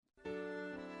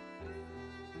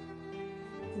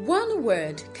One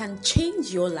word can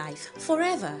change your life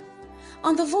forever.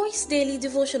 On the Voice Daily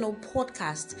Devotional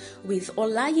Podcast with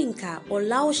Olayinka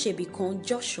Olaoshebikon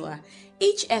Joshua,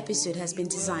 each episode has been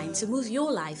designed to move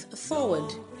your life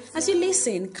forward. As you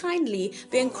listen, kindly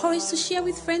be encouraged to share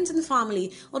with friends and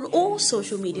family on all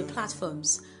social media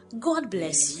platforms. God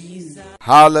bless you.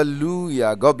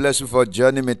 Hallelujah. God bless you for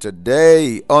joining me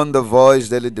today on the Voice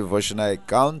Daily Devotional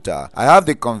Encounter. I have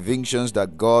the convictions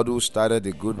that God who started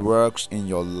the good works in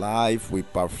your life will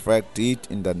perfect it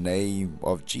in the name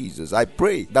of Jesus. I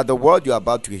pray that the word you are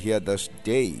about to hear this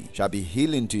day shall be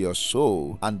healing to your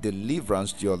soul and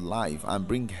deliverance to your life and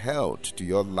bring health to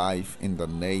your life in the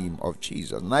name of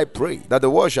Jesus. And I pray that the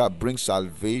word shall bring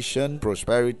salvation,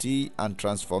 prosperity, and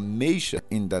transformation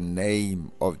in the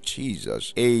name of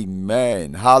Jesus.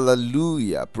 Amen.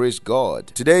 Hallelujah. Praise God.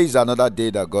 Today is another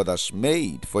day that God has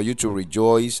made for you to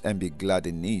rejoice and be glad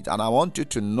in it. And I want you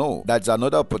to know that's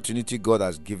another opportunity God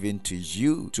has given to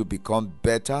you to become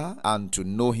better and to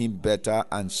know Him better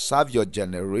and serve your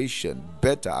generation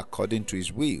better according to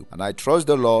His will. And I trust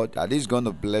the Lord that He's going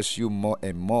to bless you more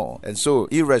and more. And so,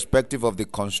 irrespective of the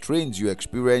constraints you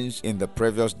experienced in the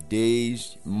previous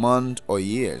days, month, or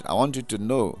years, I want you to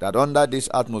know that under this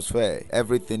atmosphere,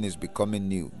 everything is becoming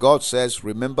new. God says,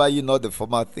 remember ye not the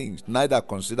former things, neither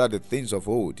consider the things of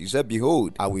old. He said,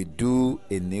 behold, I will do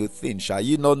a new thing. Shall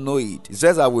ye not know it? He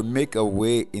says, I will make a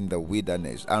way in the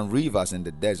wilderness and rivers in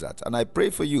the desert. And I pray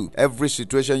for you, every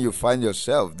situation you find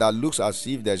yourself that looks as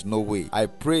if there's no way, I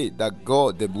pray that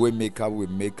God, the way maker, will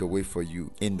make a way for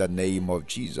you in the name of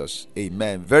Jesus.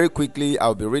 Amen. Very quickly,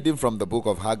 I'll be reading from the book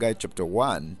of Haggai chapter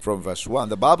 1 from verse 1.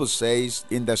 The Bible says,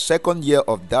 in the second year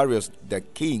of Darius the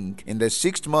king, in the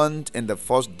 6th month, in the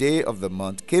 1st day of the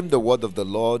month, came the word of the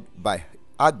Lord by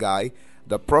Haggai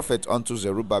the prophet unto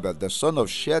Zerubbabel the son of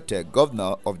Shealtiel,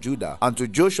 governor of Judah, and to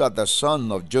Joshua the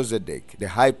son of Josedek the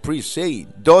high priest,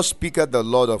 saying, thus speaketh the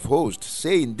Lord of hosts,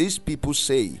 saying, these people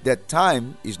say, the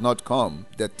time is not come,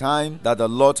 the time that the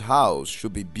Lord's house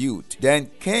should be built.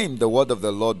 Then came the word of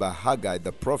the Lord by Haggai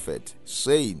the prophet,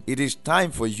 saying, it is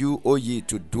time for you, O ye,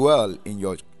 to dwell in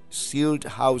your sealed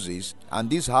houses, and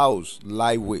this house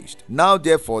lie waste. Now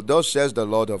therefore, thus says the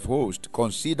Lord of hosts,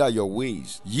 consider your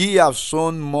ways. Ye have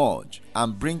sown much,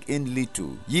 and bring in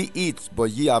little. Ye eat,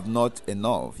 but ye have not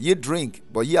enough. Ye drink,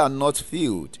 but ye are not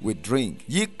filled with drink.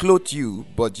 Ye clothe you,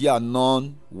 but ye are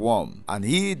none warm. And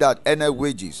he that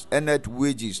earneth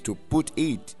wages to put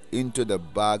it into the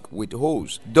bag with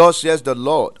holes. Thus says the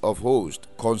Lord of hosts,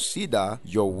 consider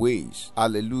your ways.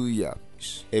 Hallelujah.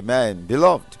 Amen.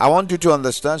 Beloved, I want you to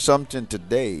understand something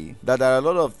today, that there are a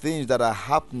lot of things that are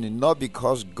happening not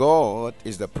because God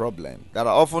is the problem. That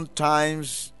are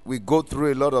oftentimes we go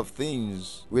through a lot of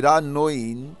things without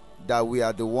knowing that we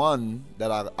are the one that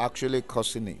are actually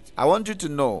causing it. I want you to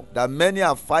know that many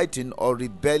are fighting or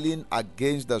rebelling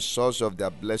against the source of their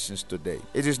blessings today.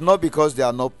 It is not because they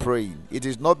are not praying. It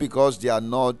is not because they are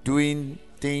not doing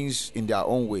things in their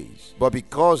own ways, but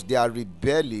because they are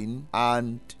rebelling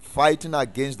and fighting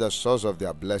against the source of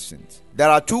their blessings. There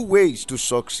are two ways to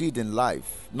succeed in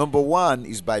life. Number one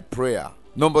is by prayer.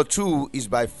 Number two is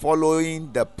by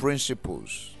following the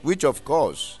principles, which of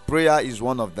course, prayer is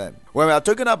one of them. When we are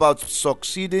talking about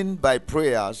succeeding by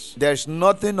prayers, there's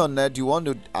nothing on earth you want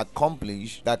to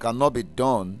accomplish that cannot be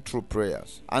done through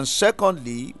prayers. And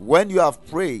secondly, when you have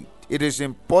prayed, it is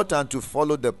important to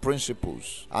follow the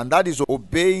principles, and that is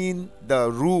obeying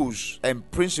the rules and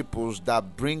principles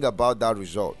that bring about that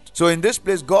result. So in this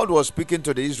place, God was speaking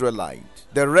to the Israelites,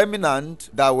 the remnant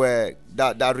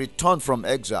that returned from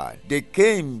exile. They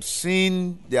came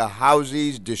seeing their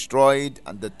houses destroyed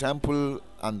and the temple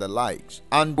and the likes,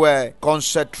 and were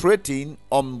concentrating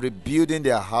on rebuilding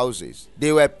their houses.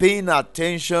 They were paying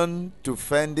attention to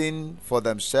fending for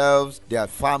themselves, their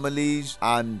families,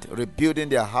 and rebuilding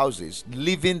their houses,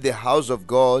 leaving the house of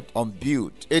God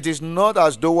unbuilt. It is not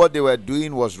as though what they were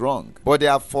doing was wrong, but they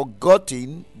have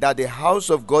forgotten that the house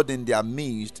of God in their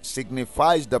midst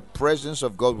signifies the presence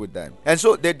of God with them. And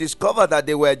so they discovered that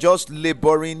they were just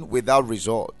laboring without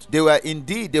result. They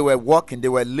were working, they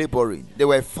were laboring, they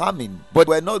were farming,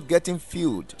 but were not getting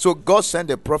filled. So God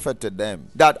sent a prophet to them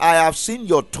that I have seen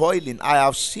your toiling, I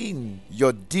have seen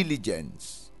your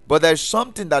diligence, but there's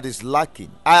something that is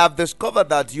lacking. I have discovered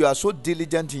that you are so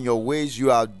diligent in your ways, you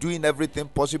are doing everything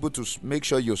possible to make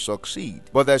sure you succeed.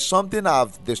 But there's something I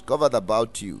have discovered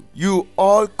about you. You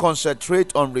all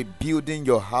concentrate on rebuilding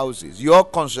your houses. You all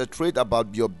concentrate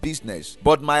about your business.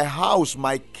 But my house,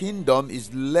 my kingdom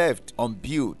is left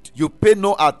unbuilt. You pay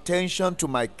no attention to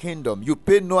my kingdom. You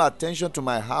pay no attention to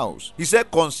my house. He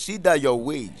said, consider your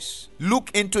ways.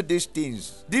 Look into these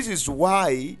things. This is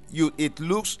why it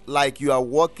looks like you are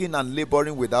working and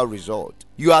laboring without result.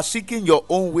 You are seeking your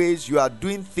own ways. You are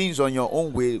doing things on your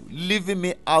own way, leaving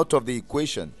me out of the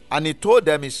equation. And he told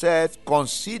them, he said,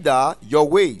 consider your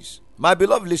ways. My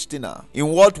beloved listener, in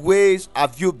what ways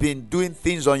have you been doing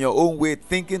things on your own way,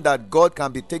 thinking that God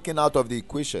can be taken out of the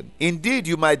equation? Indeed,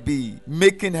 you might be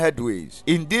making headways.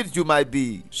 Indeed, you might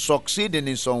be succeeding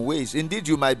in some ways. Indeed,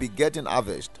 you might be getting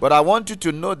harvest. But I want you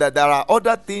to know that there are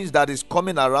other things that is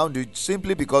coming around you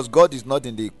simply because God is not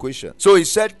in the equation. So he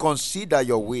said, consider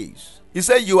your ways. He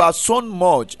said, you have sown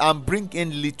much and bring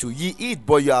in little. Ye eat,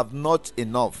 but you have not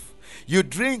enough. You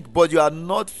drink, but you are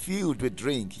not filled with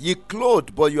drink. Ye clothe,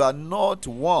 but you are not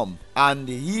warm. And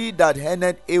he that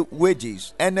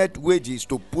earneth wages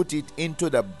to put it into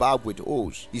the bag with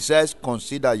holes. He says,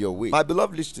 consider your way. My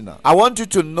beloved listener, I want you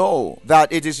to know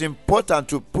that it is important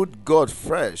to put God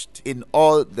first in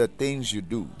all the things you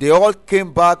do. They all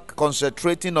came back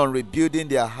concentrating on rebuilding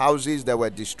their houses that were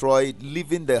destroyed,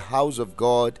 leaving the house of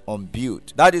God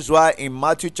unbuilt. That is why in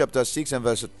Matthew chapter 6 and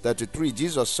verse 33,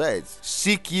 Jesus says,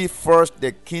 seek ye first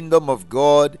the kingdom of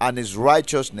God and his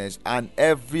righteousness, and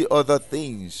every other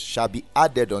thing shall be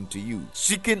added unto you.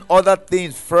 Seeking other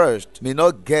things first may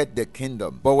not get the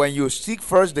kingdom, but when you seek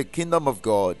first the kingdom of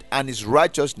God and his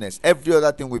righteousness, every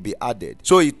other thing will be added.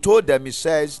 So he told them, he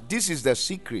says, this is the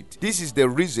secret, this is the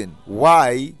reason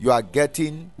why you are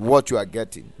getting what you are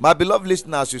getting. My beloved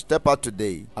listeners, as you step out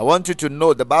today, I want you to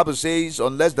know the Bible says,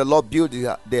 unless the Lord build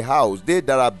the house, they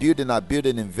that are building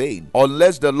in vain.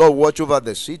 Unless the Lord watch over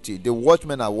the city, the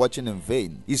watchmen are watching in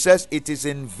vain. He says it is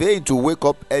in vain to wake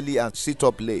up early and sit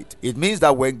up late. It means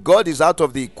that when God is out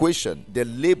of the equation, the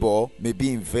labor may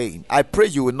be in vain. I pray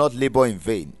you will not labor in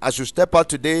vain. As you step out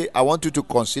today, I want you to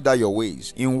consider your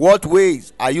ways. In what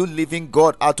ways are you leaving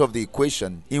God out of the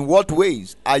equation? In what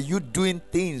ways are you doing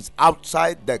things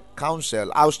outside the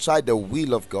counsel, outside the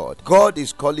will of God? God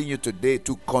is calling you today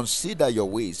to consider your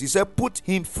ways. He said, put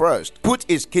him first. Put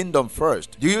his kingdom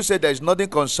first. Do you say there is nothing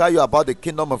concern you about the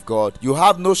kingdom of God? You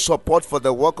have no support for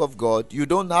the work of God. You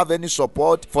don't have any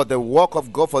support for the work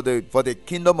of God, for the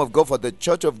kingdom of God, for the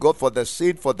church of God, for the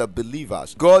saint, for the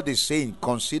believers. God is saying,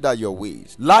 consider your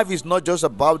ways. Life is not just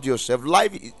about yourself.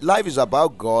 Life is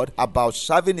about God, about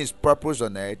serving his purpose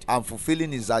on earth and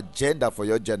fulfilling his agenda for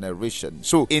your generation.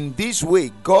 So in this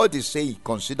way, God is saying,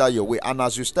 consider your way. And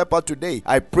as you step out today,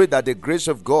 I pray that the grace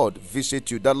of God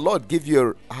visit you. The Lord give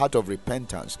you a heart of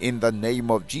repentance in the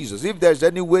name of Jesus. If there's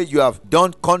any way you have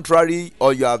done contrary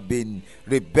or you have been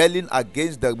rebelling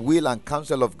against the will and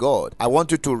counsel of God, I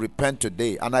want you to repent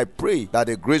today, and I pray that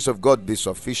the grace of God be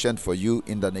sufficient for you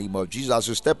in the name of Jesus. As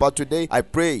you step out today, I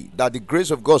pray that the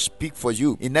grace of God speak for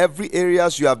you in every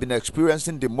areas you have been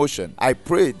experiencing demotion. I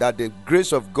pray that the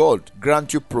grace of God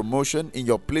grant you promotion in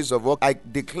your place of work. I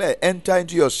declare, enter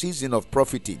into your season of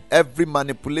profiting. Every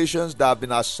manipulations that have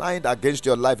been assigned against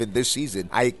your life in this season,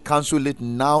 I cancel it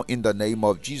now in the name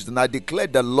of Jesus, and I declare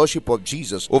the lordship of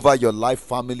Jesus over your life,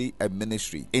 family, and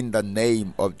ministry in the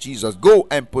name of Jesus. Go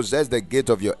and possess the gate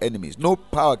of your enemies. No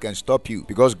power can stop you,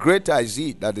 because greater is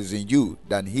he that is in you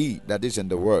than he that is in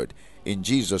the world. In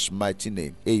Jesus' mighty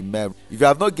name, amen. If you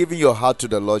have not given your heart to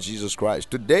the Lord Jesus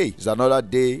Christ, today is another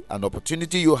day, an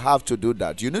opportunity you have to do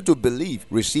that. You need to believe,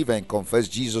 receive, and confess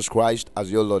Jesus Christ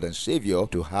as your Lord and Savior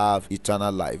to have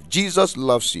eternal life. Jesus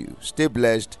loves you. Stay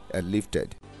blessed and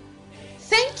lifted.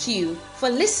 Thank you for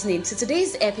listening to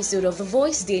today's episode of the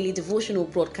Voice Daily Devotional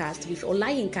Broadcast with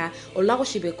Olayinka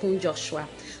Olaoshibekun Joshua.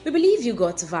 We believe you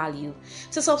got value.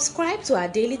 To subscribe to our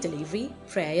daily delivery,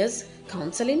 prayers,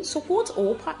 counseling, support,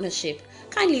 or partnership,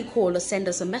 kindly call or send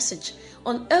us a message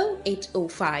on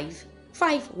 0805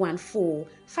 514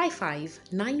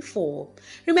 5594.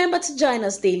 Remember to join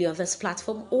us daily on this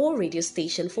platform or radio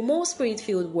station for more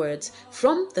spirit-filled words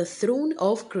from the throne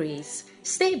of grace.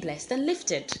 Stay blessed and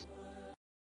lifted.